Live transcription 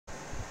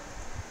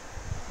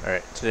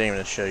Alright, today I'm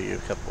going to show you a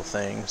couple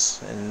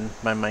things in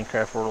my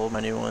Minecraft world, my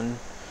new one.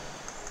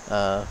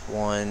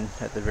 One,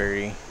 at the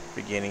very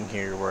beginning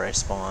here where I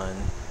spawn,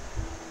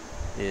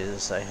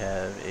 is I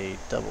have a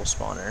double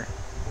spawner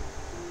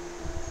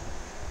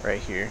right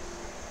here,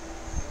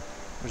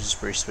 which is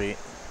pretty sweet.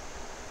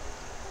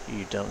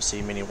 You don't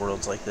see many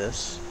worlds like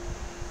this,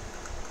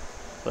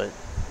 but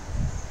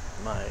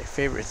my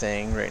favorite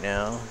thing right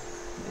now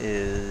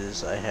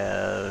is I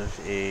have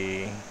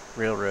a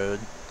railroad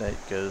that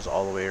goes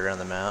all the way around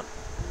the map,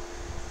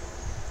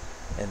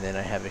 and then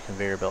I have a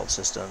conveyor belt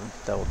system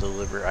that will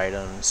deliver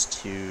items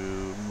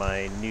to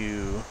my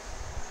new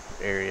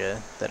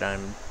area that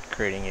I'm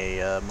creating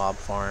a mob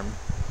farm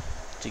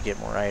to get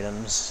more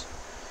items.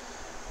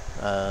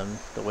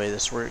 The way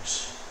this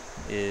works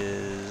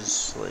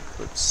is, like,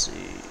 let's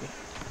see,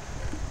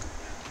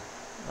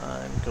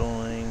 I'm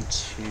going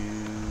to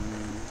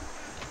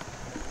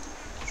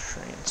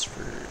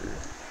transfer.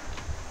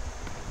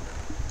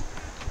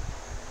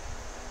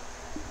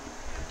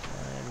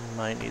 I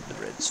might need the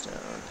redstone,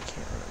 I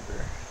can't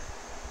remember.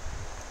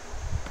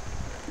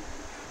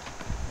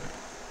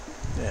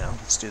 Yeah,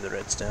 let's do the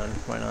redstone,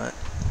 why not?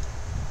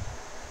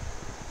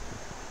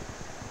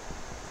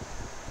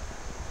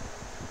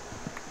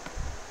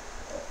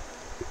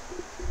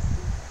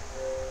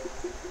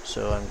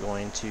 So I'm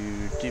going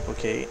to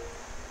duplicate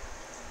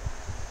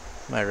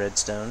my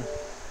redstone.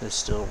 This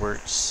still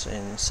works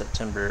in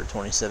September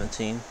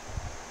 2017.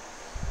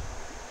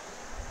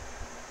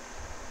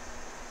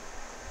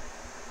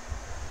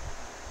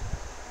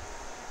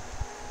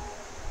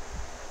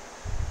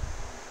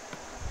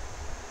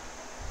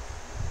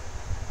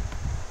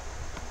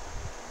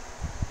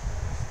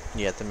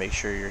 You have to make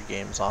sure your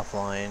game's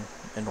offline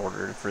in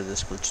order for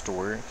this glitch to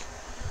work.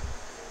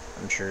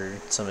 I'm sure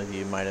some of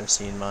you might have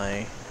seen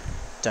my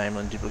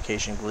diamond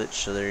duplication glitch,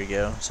 so there you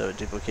go. So it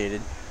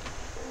duplicated.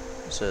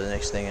 So the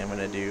next thing I'm going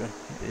to do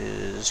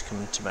is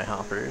come to my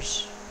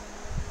hoppers,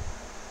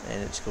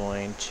 and it's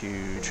going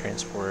to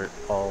transport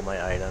all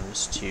my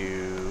items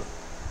to,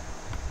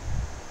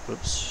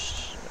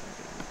 whoops,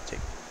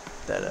 take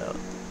that out,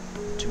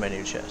 to my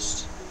new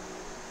chest.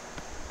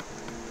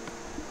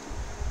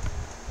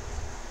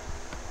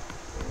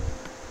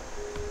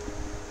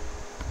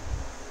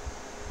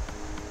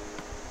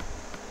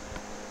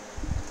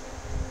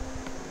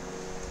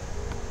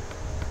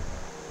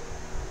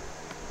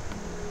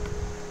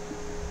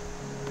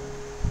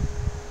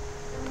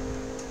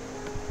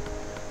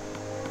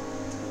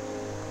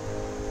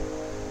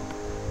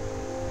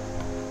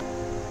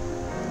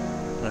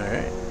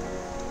 Alright.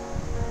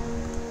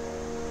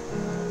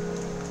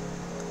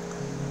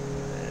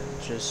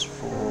 And just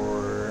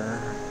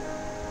for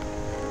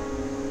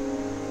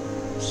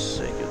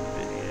sake of the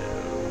video,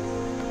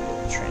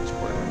 we'll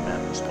transport my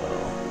map as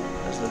well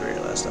as the very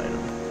last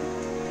item.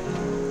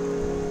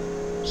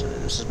 So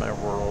this is my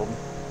world.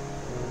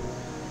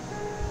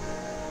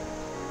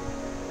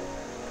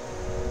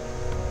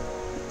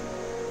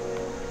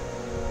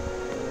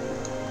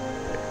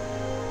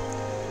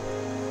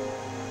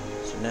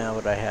 Now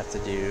what I have to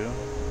do,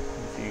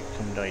 if you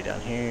come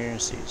down here,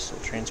 see it's still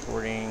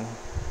transporting,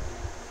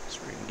 so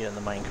we can get in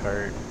the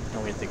minecart,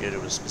 and we have to go to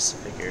a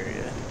specific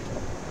area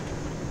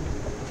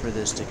for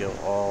this to go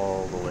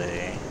all the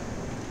way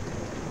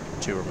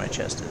to where my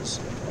chest is.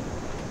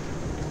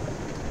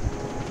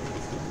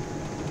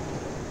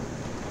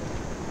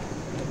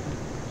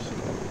 So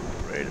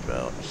right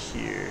about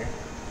here,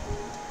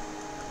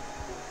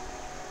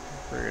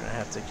 we're gonna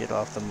have to get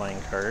off the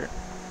minecart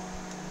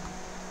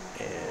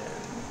and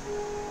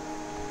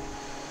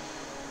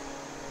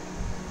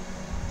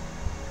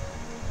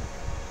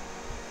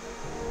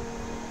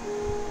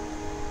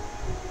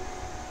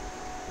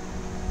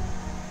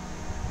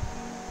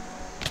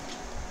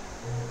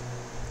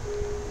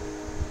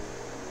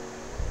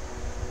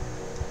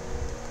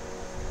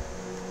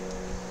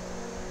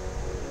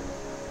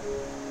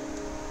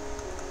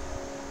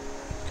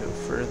go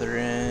further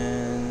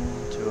in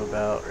to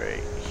about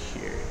right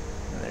here,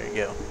 and there you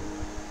go.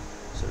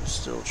 So it's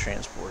still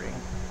transporting.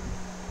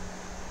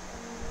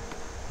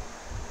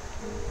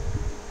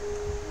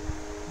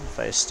 If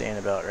I stand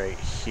about right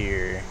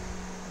here,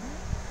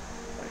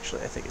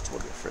 actually I think it's a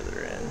little bit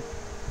further in.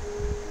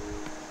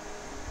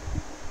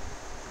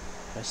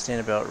 If I stand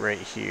about right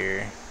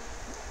here,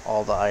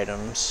 all the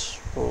items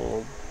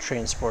will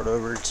transport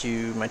over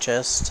to my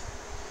chest.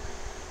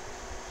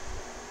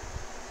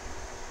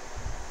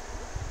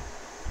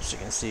 As you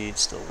can see, it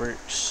still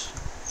works.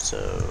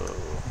 So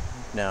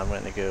now I'm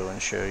going to go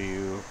and show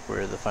you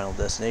where the final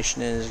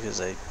destination is,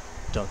 because I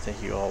don't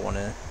think you all want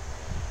to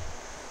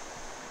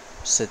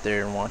sit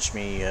there and watch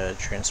me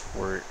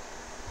transport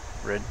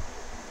red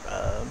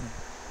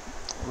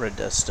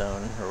death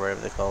stone, or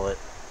whatever they call it.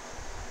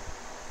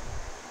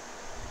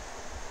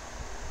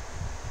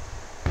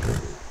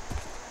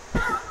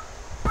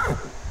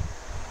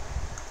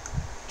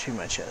 To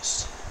my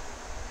chest.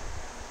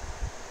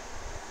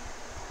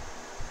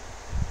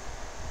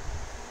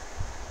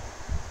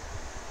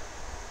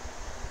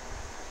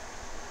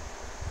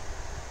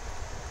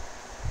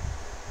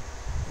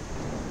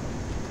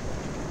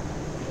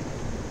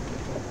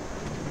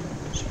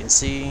 As you can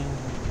see,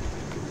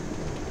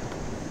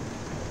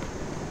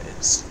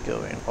 it's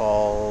going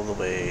all the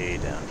way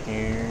down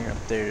here.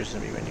 Up there's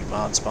gonna be my new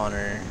mod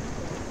spawner.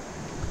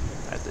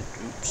 I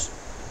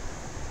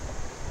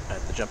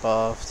have to jump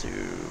off to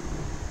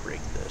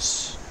break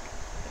this.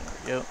 There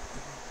we go.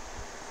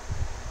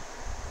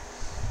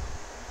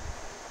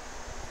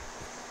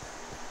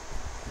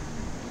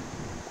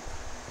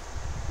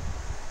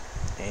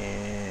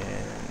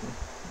 And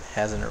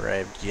hasn't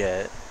arrived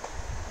yet,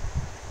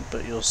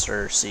 but you'll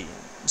start seeing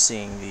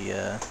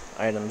the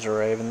items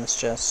arrive in this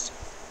chest.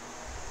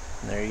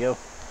 And there you go.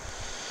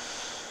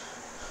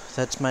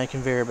 That's my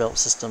conveyor belt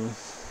system,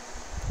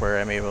 where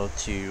I'm able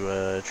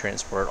to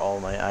transport all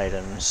my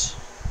items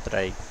that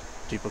I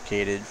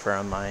duplicated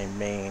from my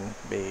main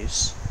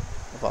base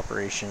of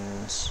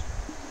operations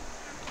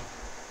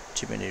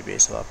to my new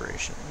base of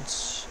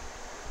operations.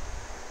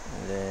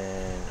 And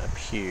then up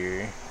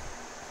here,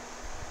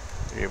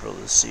 you're able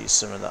to see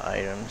some of the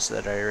items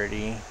that I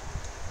already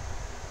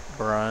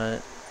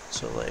brought.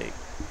 So like,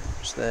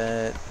 there's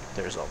that.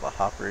 There's all the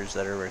hoppers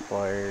that are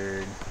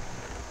required.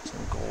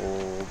 Some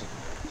gold,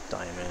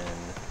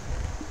 diamond,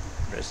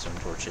 redstone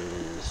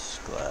torches,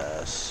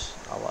 glass,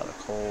 a lot of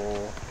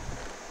coal.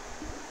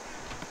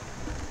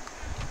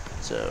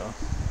 So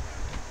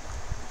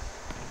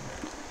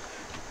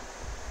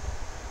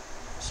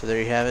there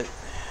you have it.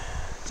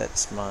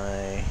 That's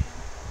my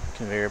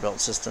conveyor belt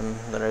system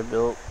that I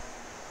built.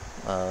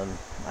 I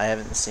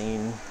haven't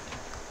seen,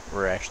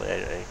 or actually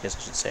I guess I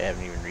should say I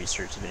haven't even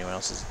researched if anyone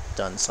else has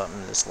done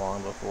something this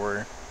long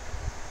before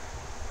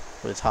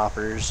with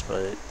hoppers,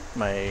 but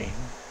my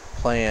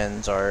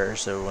plans are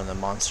so when the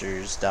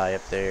monsters die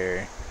up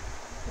there,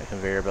 the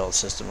conveyor belt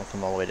system will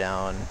come all the way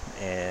down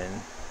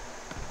and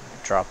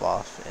drop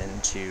off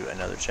into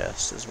another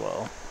chest as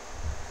well.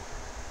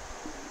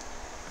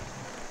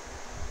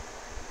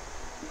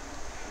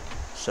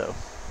 So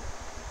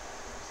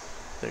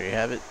there you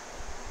have it.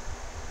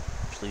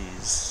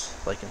 Please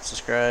like and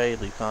subscribe,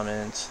 leave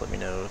comments, let me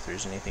know if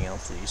there's anything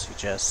else that you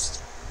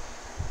suggest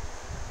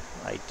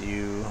I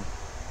do.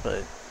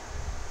 But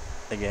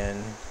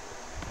again,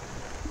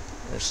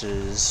 this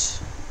is,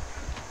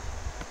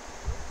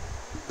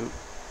 oop,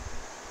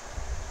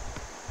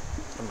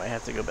 I might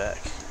have to go back,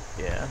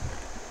 yeah,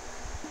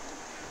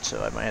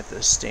 so I might have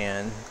to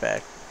stand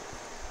back.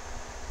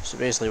 So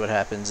basically what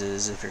happens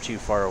is if you're too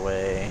far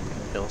away,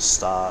 it'll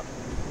stop,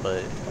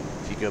 but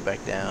if you go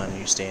back down and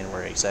you stand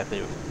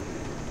exactly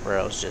where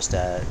I was just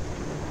at,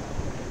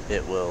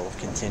 it will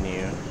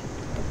continue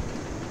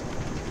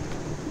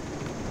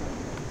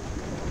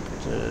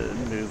to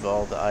move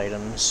all the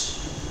items.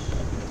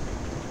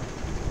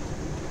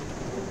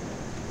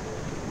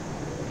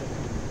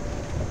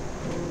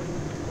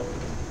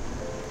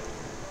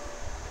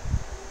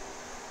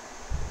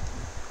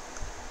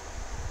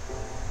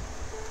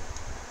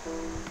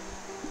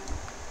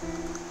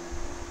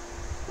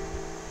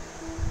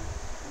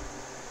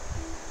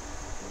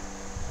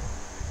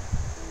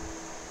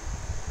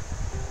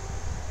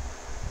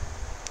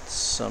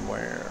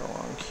 Somewhere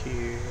along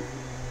here.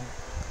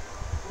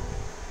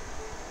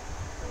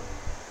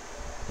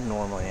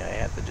 Normally I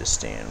have to just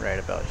stand right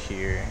about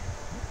here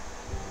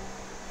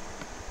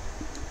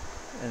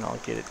and I'll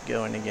get it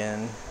going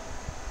again.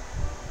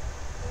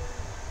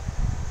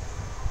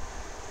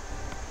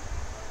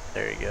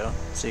 There you go,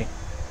 see?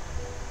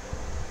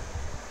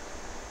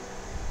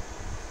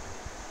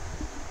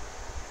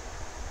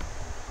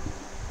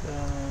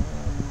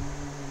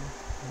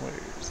 Where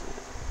is it?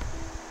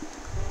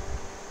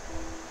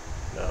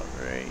 About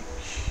right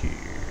here.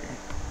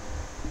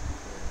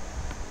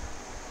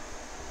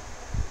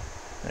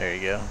 There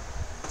you go.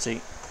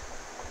 See?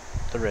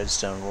 The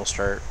redstone will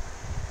start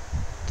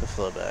to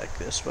flow back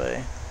this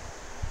way.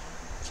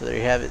 So there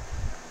you have it.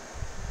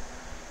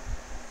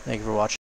 Thank you for watching.